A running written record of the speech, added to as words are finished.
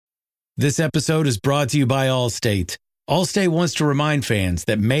This episode is brought to you by Allstate. Allstate wants to remind fans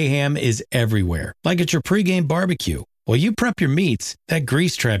that mayhem is everywhere, like at your pregame barbecue. While you prep your meats, that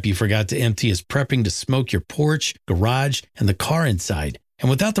grease trap you forgot to empty is prepping to smoke your porch, garage, and the car inside. And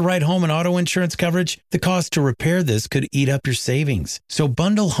without the right home and auto insurance coverage, the cost to repair this could eat up your savings. So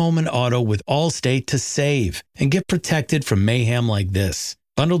bundle home and auto with Allstate to save and get protected from mayhem like this.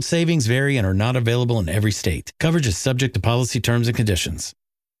 Bundled savings vary and are not available in every state. Coverage is subject to policy terms and conditions.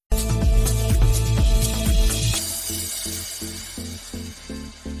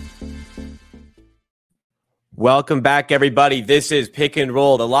 Welcome back, everybody. This is Pick and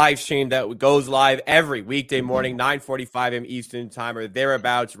Roll, the live stream that goes live every weekday morning, 9:45 a.m. Eastern time or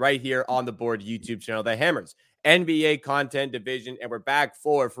thereabouts, right here on the Board YouTube channel that hammers NBA content division. And we're back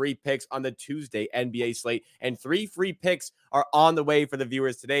for free picks on the Tuesday NBA slate. And 3 free picks are on the way for the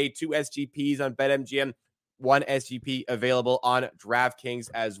viewers today. 2 SGPs on BetMGM, 1 SGP available on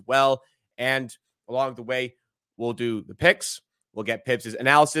DraftKings as well. And along the way, we'll do the picks. We'll get Pips'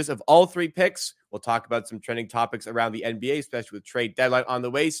 analysis of all 3 picks. We'll talk about some trending topics around the NBA, especially with trade deadline on the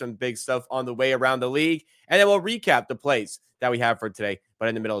way, some big stuff on the way around the league. And then we'll recap the plays that we have for today. But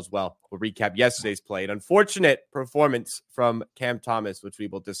in the middle as well, we'll recap yesterday's play. An unfortunate performance from Cam Thomas, which we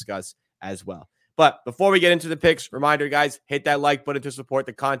will discuss as well. But before we get into the picks, reminder, guys, hit that like button to support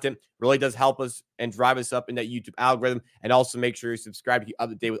the content. Really does help us and drive us up in that YouTube algorithm. And also make sure you subscribe to keep up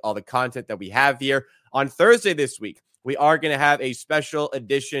to date with all the content that we have here. On Thursday this week, we are going to have a special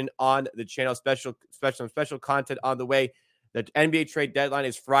edition on the channel, special content on the way. The NBA trade deadline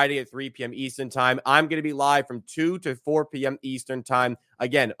is Friday at 3 p.m. Eastern time. I'm going to be live from 2 to 4 p.m. Eastern time,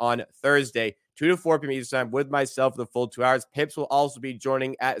 again, on Thursday, 2 to 4 p.m. Eastern time with myself for the full 2 hours. Pips will also be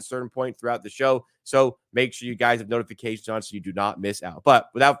joining at a certain point throughout the show, so make sure you guys have notifications on so you do not miss out. But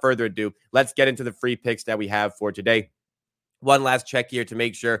without further ado, let's get into the free picks that we have for today. One last check here to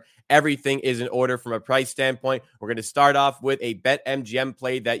make sure everything is in order from a price standpoint. We're going to start off with a BetMGM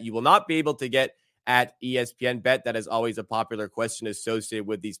play that you will not be able to get at ESPN Bet. That is always a popular question associated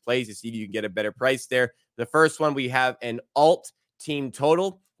with these plays to see if you can get a better price there. The first one, we have an alt team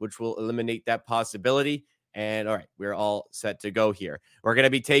total, which will eliminate that possibility. And all right, we're all set to go here. We're going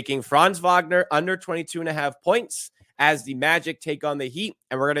to be taking Franz Wagner under 22.5 points as the Magic take on the Heat.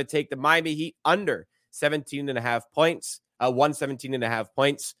 And we're going to take the Miami Heat under 17.5 points. 117.5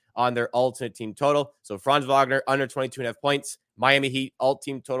 points on their alternate team total. So Franz Wagner under 22.5 points. Miami Heat alt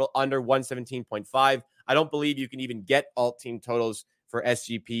team total under 117.5. I don't believe you can even get alt team totals for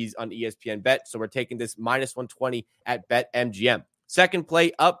SGPs on ESPN Bet. So we're taking this minus 120 at BetMGM. Second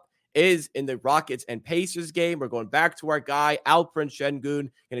play up is in the Rockets and Pacers game. We're going back to our guy, Alperen Şengün. Going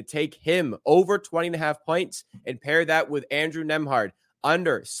to take him over 20.5 points and pair that with Andrew Nembhard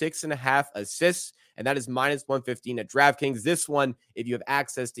under 6.5 assists. And that is minus 115 at DraftKings. This one, if you have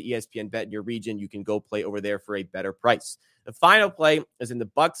access to ESPN Bet in your region, you can go play over there for a better price. The final play is in the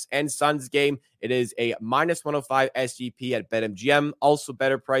Bucks and Suns game. It is a minus 105 SGP at BetMGM. Also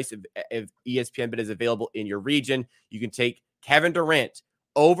better price if ESPN Bet is available in your region. You can take Kevin Durant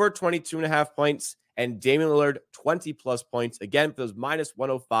over 22.5 points and Damian Lillard 20-plus points. Again, for those minus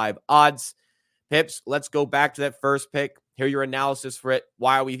 105 odds. Pips, let's go back to that first pick. Hear your analysis for it.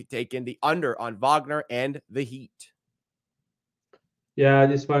 Why are we taking the under on Wagner and the Heat? Yeah,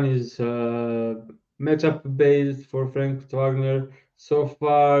 this one is matchup based for Frank Wagner. So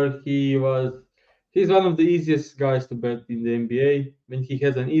far, he's one of the easiest guys to bet in the NBA. When he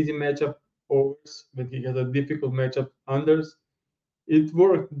has an easy matchup overs, when he has a difficult matchup unders, it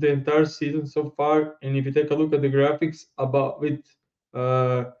worked the entire season so far. And if you take a look at the graphics with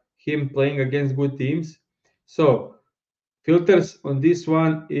him playing against good teams, so filters on this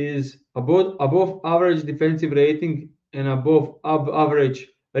one is above average defensive rating and above average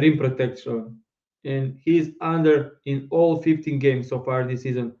rim protection. And he's under in all 15 games so far this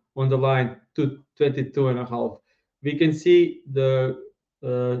season on the line to 22.5. We can see the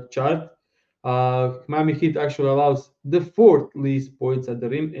chart. Miami Heat actually allows the 4th least points at the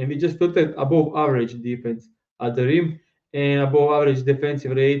rim, and we just filtered above average defense at the rim and above average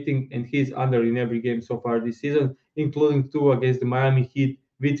defensive rating, and he's under in every game so far this season, including 2 against the Miami Heat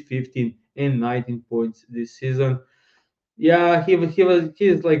with 15 and 19 points this season. Yeah,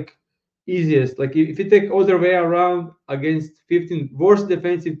 he's like easiest. Like if you take other way around against 15 worst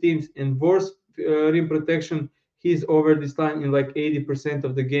defensive teams and worst rim protection, he's over this line in like 80%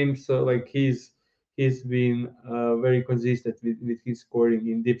 of the games. So like he's been very consistent with his scoring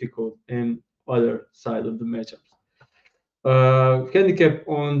in difficult and other side of the matchups. Handicap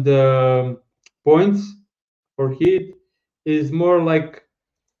on the points for Heat is more like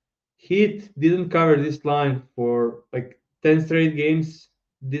Heat didn't cover this line for like 10 straight games.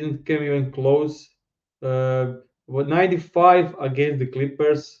 didn't come even close. 95 against the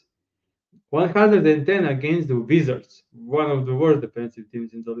Clippers, 110 against the Wizards, one of the worst defensive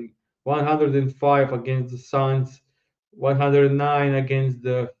teams in the league. 105 against the Suns, 109 against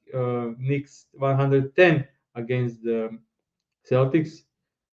the Knicks, 110 against the Celtics,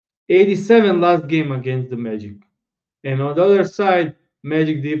 87 last game against the Magic. And on the other side,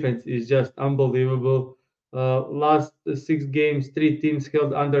 Magic defense is just unbelievable. Last 6 games, 3 teams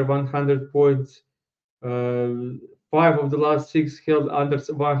held under 100 points. Uh, 5 of the last 6 held under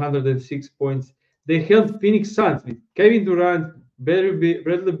 106 points. They held Phoenix Suns with Kevin Durant,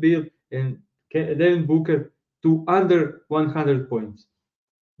 Bradley Beal, and Devin Booker to under 100 points.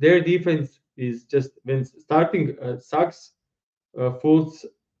 Their defense is just when starting sucks. Fultz,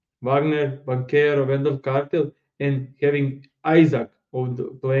 Wagner, Banchero, Wendell Cartel, and having Isaac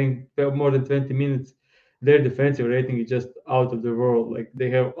playing more than 20 minutes, their defensive rating is just out of the world. Like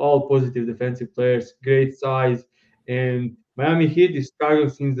they have all positive defensive players, great size, and Miami Heat is struggling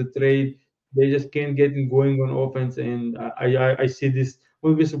since the trade. They just can't get it going on offense, and I see this.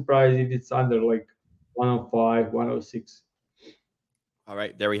 Wouldn't be surprised if it's under like 105, 106. All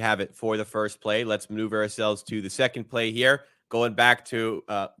right, there we have it for the first play. Let's maneuver ourselves to the second play here. Going back to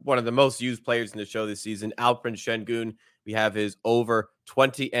one of the most used players in the show this season, Alperen Şengün. We have his over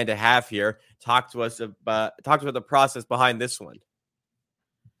 20.5 here. Talk to us about the process behind this one.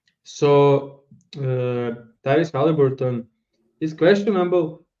 So Tyrese Halliburton is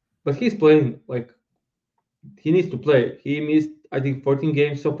questionable, but he's playing. Like he needs to play. He missed, I think, 14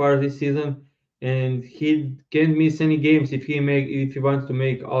 games so far this season, and he can't miss any games if he wants to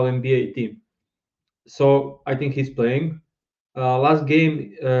make All NBA team. So I think he's playing. Last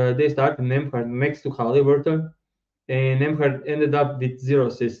game they started Nembhard next to Halliburton, and Nembhard ended up with 0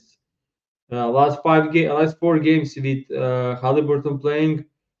 assists. Last 4 games with Halliburton playing,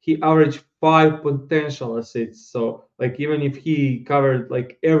 he averaged 5 potential assists. So like even if he covered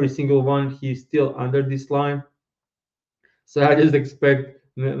like every single one, he's still under this line. So I just expect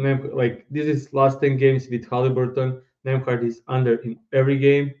like this is last 10 games with Halliburton. Nemhard is under in every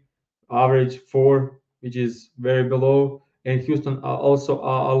game, average 4, which is very below. And Houston also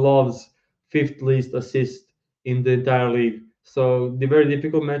allows fifth least assist in the entire league. So the very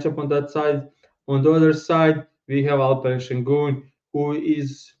difficult matchup on that side. On the other side, we have Alperen Şengün, who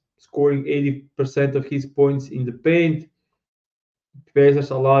is scoring 80% of his points in the paint.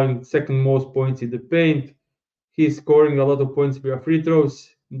 Pacers allowing second most points in the paint. He's scoring a lot of points via free throws.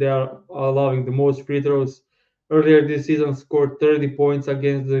 They are allowing the most free throws. Earlier this season, scored 30 points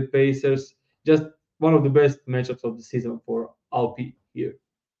against the Pacers. Just one of the best matchups of the season for Alpi here.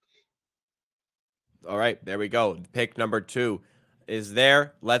 All right, there we go. Pick number 2 is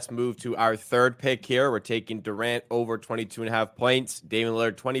there. Let's move to our third pick here. We're taking Durant over 22.5 points. Damian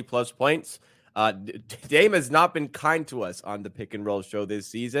Lillard 20+ points. Dame has not been kind to us on the pick and roll show this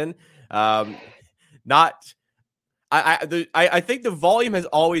season. I think the volume has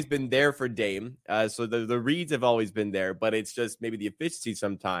always been there for Dame. So the reads have always been there, but it's just maybe the efficiency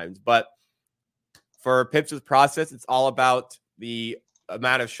sometimes. But for Pips' process, it's all about the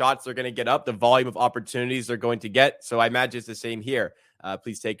amount of shots they're going to get up, the volume of opportunities they're going to get. So I imagine it's the same here.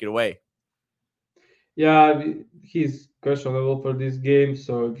 Please take it away. Yeah, he's questionable for this game,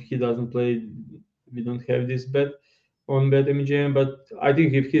 so if he doesn't play, we don't have this bet on BetMGM. But I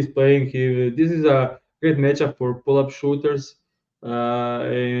think if he's playing, this is a great matchup for pull-up shooters,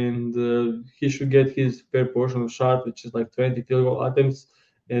 and he should get his fair portion of shot, which is like 20 field goal attempts.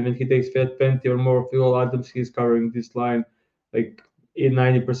 And when he takes 20 or more field goal attempts, he's covering this line like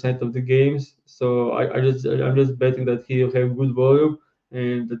 90% of the games. So I'm just betting that he'll have good volume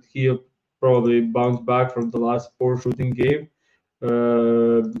and that he'll probably bounce back from the last 4 shooting game.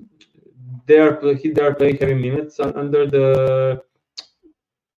 They are playing heavy minutes under the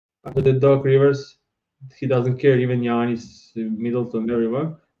Doc Rivers. He doesn't care, even Giannis, Middleton,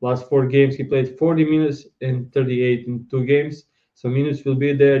 everyone. Last 4 games he played 40 minutes and 38 in 2 games. So minutes will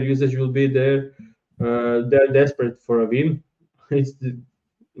be there, usage will be there. They're desperate for a win. It's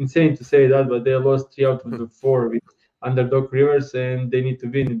insane to say that, but they lost 3 out of the 4 with under Doc Rivers, and they need to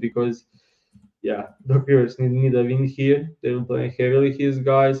win because Doc Rivers need a win here. They will play heavily his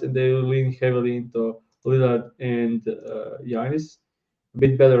guys, and they will lean heavily into Lillard and Giannis. A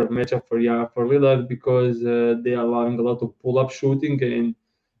bit better matchup for Lillard because they are allowing a lot of pull-up shooting, and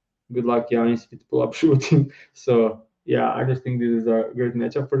good luck Giannis with pull-up shooting. So I just think this is a great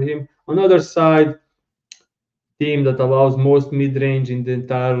matchup for him. On the other side, team that allows most mid-range in the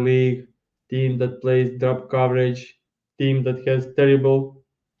entire league, team that plays drop coverage, team that has terrible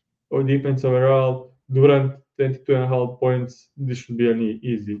or defense overall. Durant 22.5 points. This should be an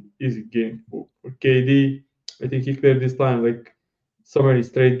easy game for KD. I think he cleared this line like so many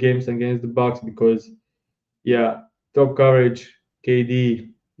straight games against the Bucks because yeah, top coverage,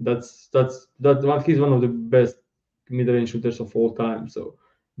 KD. That one. He's one of the best mid-range shooters of all time. So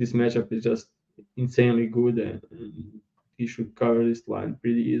this matchup is just insanely good, and he should cover this line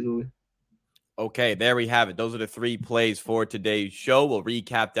pretty easily. Okay, there we have it. Those are the 3 plays for today's show. We'll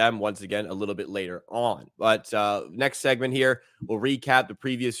recap them once again a little bit later on. But next segment here, we'll recap the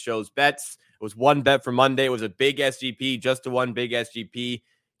previous show's bets. It was one bet for Monday. It was a big SGP, just the one big SGP.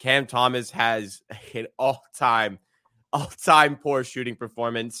 Cam Thomas has an all-time poor shooting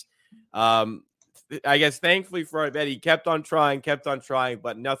performance. I guess thankfully for our bet, he kept on trying,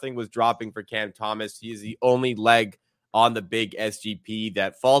 but nothing was dropping for Cam Thomas. He is the only leg on the big SGP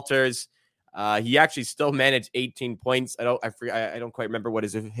that falters. He actually still managed 18 points. I don't quite remember what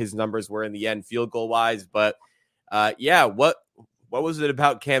his numbers were in the end, field goal wise. But yeah, what was it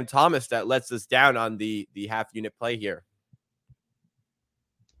about Cam Thomas that lets us down on the half unit play here?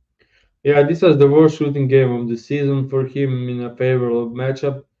 Yeah, this was the worst shooting game of the season for him in a favorable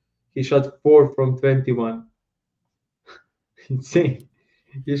matchup. He shot 4 from 21. Insane.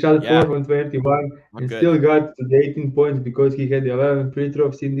 He shot 4 from 21 and good. Still got to the 18 points because he had 11 free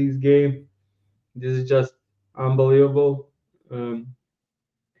throws in this game. This is just unbelievable.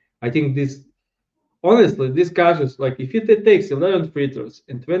 I think honestly, this catches, like if he takes 11 free throws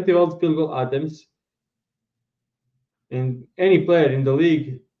and 21 field goal attempts, and any player in the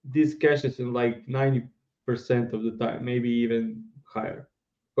league, this catches in like 90% of the time, maybe even higher.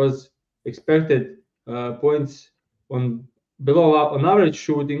 Because expected points on average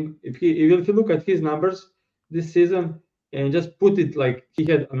shooting, if you look at his numbers this season and just put it like he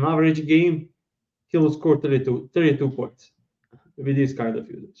had an average game, he will score 32 points with this kind of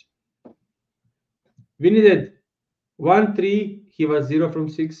usage. We needed 1 3, he was 0 from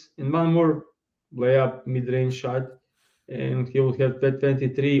 6, and one more layup mid-range shot, and he will have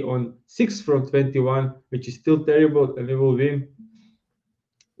 23 on 6 from 21, which is still terrible, and we will win.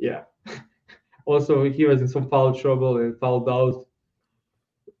 Yeah. Also, he was in some foul trouble and fouled out.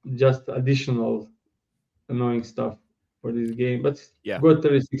 Just additional annoying stuff for this game, but yeah, got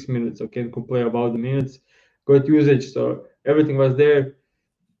 36 minutes. So can't complain about the minutes. Got usage, so everything was there.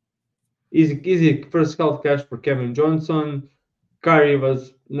 Easy first half cash for Kevin Johnson. Curry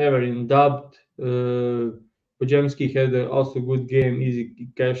was never in doubt. Pojemski had also good game, easy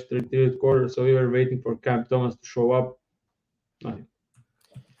cash third quarter. So we were waiting for Cam Thomas to show up.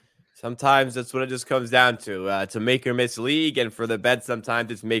 Sometimes that's what it just comes down to. It's a make or miss league, and for the bet,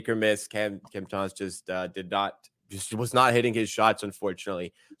 sometimes it's make or miss. Cam Thomas just was not hitting his shots,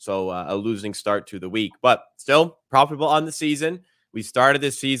 unfortunately. So a losing start to the week, but still profitable on the season. We started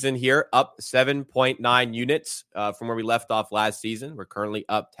this season here up 7.9 units from where we left off last season. We're currently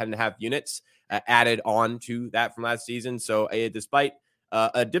up 10.5 units added on to that from last season. So despite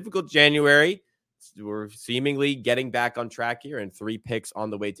a difficult January, we're seemingly getting back on track here, and 3 picks on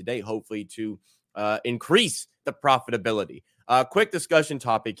the way today, hopefully to increase the profitability. Quick discussion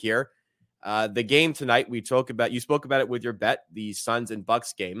topic here. The game tonight, you spoke about it with your bet, the Suns and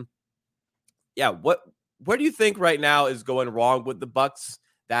Bucks game. Yeah, where do you think right now is going wrong with the Bucks?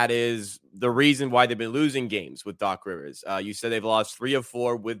 That is the reason why they've been losing games with Doc Rivers. You said they've lost 3 of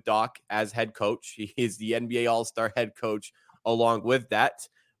 4 with Doc as head coach. He is the NBA All-Star head coach along with that.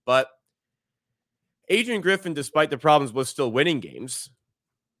 But Adrian Griffin, despite the problems, was still winning games.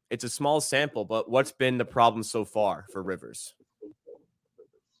 It's a small sample, but what's been the problem so far for Rivers?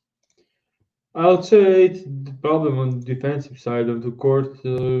 I would say it's the problem on the defensive side of the court.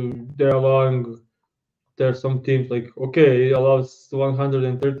 There are some teams like, okay, it allows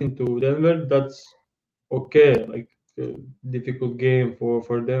 113 to Denver. That's okay, like difficult game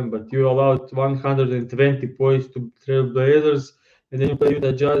for them. But you allowed 120 points to Trailblazers, and then you play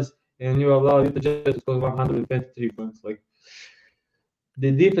Utah Jazz, and you allow Utah Jazz to score 123 points. Like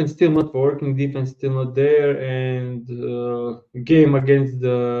the defense still not working, defense still not there, and game against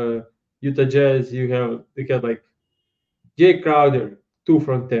the Utah Jazz, they had like Jay Crowder 2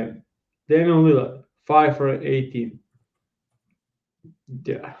 from 10, Damian Lillard 5 for 18.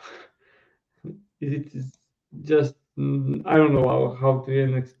 Yeah, it's just I don't know how to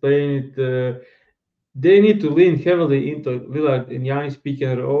even explain it. They need to lean heavily into Lillard and Giannis pick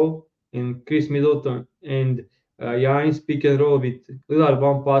and roll, and Chris Middleton and Giannis pick and roll with Lillard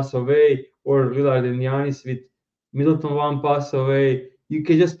 1 pass away, or Lillard and Giannis with Middleton 1 pass away. You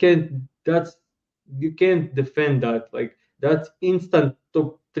can't defend that. Like that's instant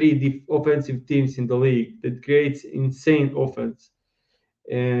top 3 offensive teams in the league that creates insane offense,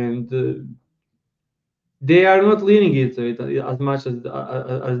 and they are not leaning into it as much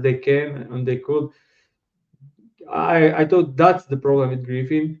as they can and they could. I thought that's the problem with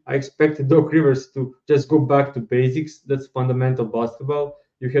Griffin. I expected Doc Rivers to just go back to basics. That's fundamental basketball.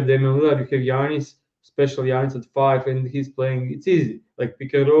 You have Damian Lillard, you have Giannis, especially Giannis at 5, and he's playing. It's easy, like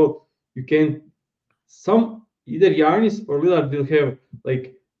pick and roll. You can either Giannis or Lillard will have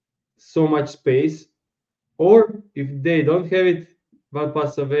like so much space, or if they don't have it, one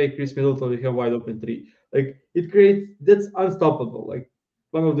pass away, Chris Middleton will have wide open three. Like it creates that's unstoppable. Like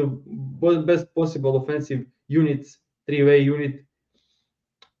one of the best possible offensive units, three-way unit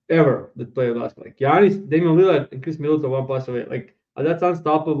ever that play last. Like Giannis, Damian Lillard, and Chris Middleton one pass away. Like that's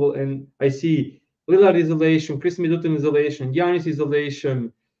unstoppable. And I see Lillard isolation, Chris Middleton isolation, Giannis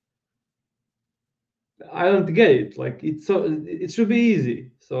isolation. I don't get it. Like it should be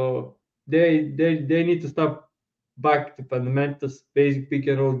easy. So they need to stop back to fundamentals, basic pick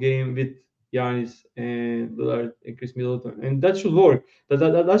and roll game with Giannis and Lillard and Chris Middleton, and that should work.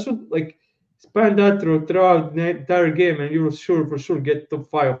 That should like span that throughout the entire game, and you will for sure get top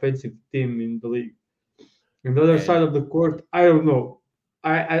 5 offensive team in the league. On the other side And of the court, I don't know.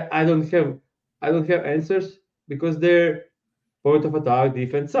 I don't have answers because their point of attack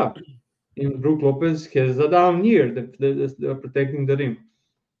defense up. In Brook Lopez has a down year. They're protecting the rim.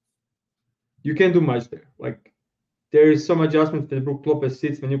 You can't do much there. Like there is some adjustment that Brook Lopez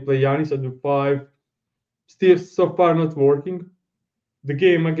sits when you play Giannis at the 5. Still, so far not working. The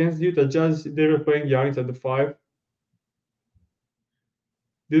game against Utah Jazz, they were playing Giannis at the 5.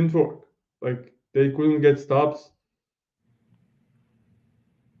 Didn't work. Like they couldn't get stops.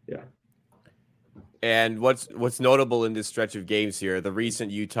 Yeah. And what's notable in this stretch of games here, the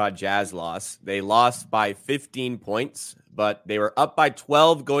recent Utah Jazz loss, they lost by 15 points, but they were up by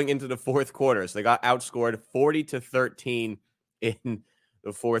 12 going into the fourth quarter. So they got outscored 40-13 in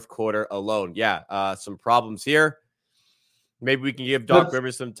the fourth quarter alone. Yeah, some problems here. Maybe we can give Doc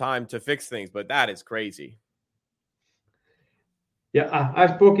Rivers some time to fix things, but that is crazy. Yeah, I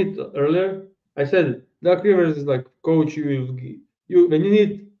spoke it earlier. I said Doc Rivers is like coach. You when you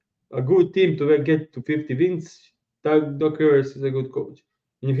need a good team to get to 50 wins, Doc Rivers is a good coach.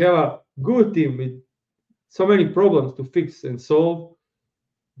 And you have a good team with so many problems to fix and solve,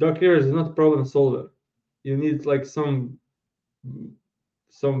 Doc Rivers is not a problem solver. You need like some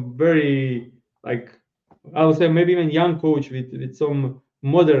very like I would say maybe even young coach with some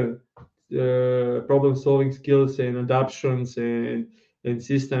modern problem solving skills and adaptations and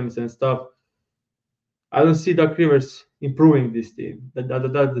systems and stuff. I don't see Doc Rivers improving this team. That's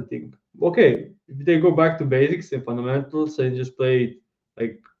the thing. Okay, if they go back to basics and fundamentals and just play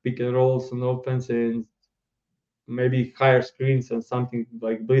like pick and rolls on offense and maybe higher screens and something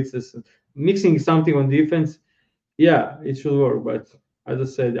like blitzes, mixing something on defense, yeah, it should work. But as I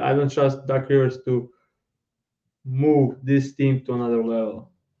said, I don't trust Doc Rivers to move this team to another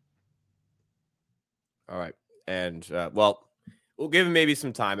level. All right. And, well, we'll give him maybe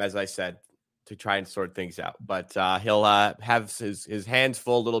some time, as I said, to try and sort things out. But he'll have his hands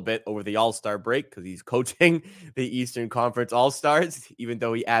full a little bit over the All-Star break because he's coaching the Eastern Conference All-Stars, even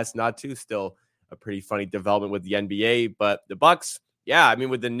though he asked not to. Still a pretty funny development with the NBA. But the Bucks, yeah, I mean,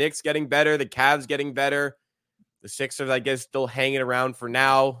 with the Knicks getting better, the Cavs getting better, the Sixers, I guess, still hanging around for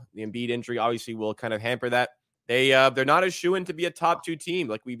now. The Embiid injury obviously will kind of hamper that. They're not a shoo-in to be a top 2 team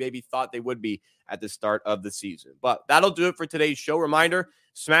like we maybe thought they would be at the start of the season. But that'll do it for today's show. Reminder,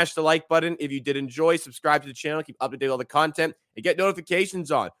 smash the like button if you did enjoy. Subscribe to the channel. Keep up to date with all the content and get notifications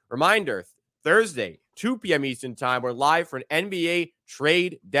on. Reminder, Thursday, 2 p.m. Eastern time, we're live for an NBA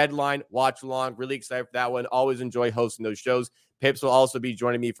trade deadline watch along. Really excited for that one. Always enjoy hosting those shows. Pips will also be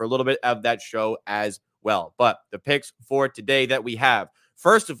joining me for a little bit of that show as well. But the picks for today that we have,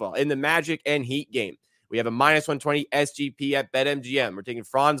 first of all, in the Magic and Heat game, we have a -120 SGP at BetMGM. We're taking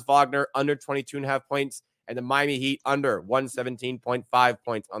Franz Wagner under 22.5 points and the Miami Heat under 117.5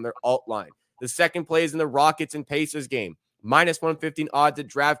 points on their alt line. The second play is in the Rockets and Pacers game. -115 odds at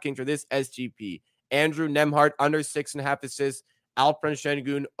DraftKings for this SGP. Andrew Nembhard under 6.5 assists. Alperen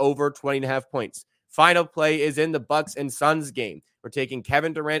Şengün over 20.5 points. Final play is in the Bucks and Suns game. We're taking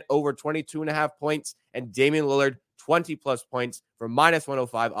Kevin Durant over 22.5 points and Damian Lillard 20-plus points for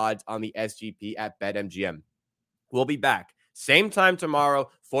 -105 odds on the SGP at BetMGM. We'll be back same time tomorrow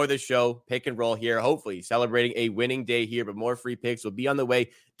for the show, Pick and Roll here, hopefully celebrating a winning day here, but more free picks will be on the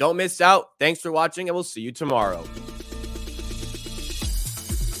way. Don't miss out. Thanks for watching, and we'll see you tomorrow.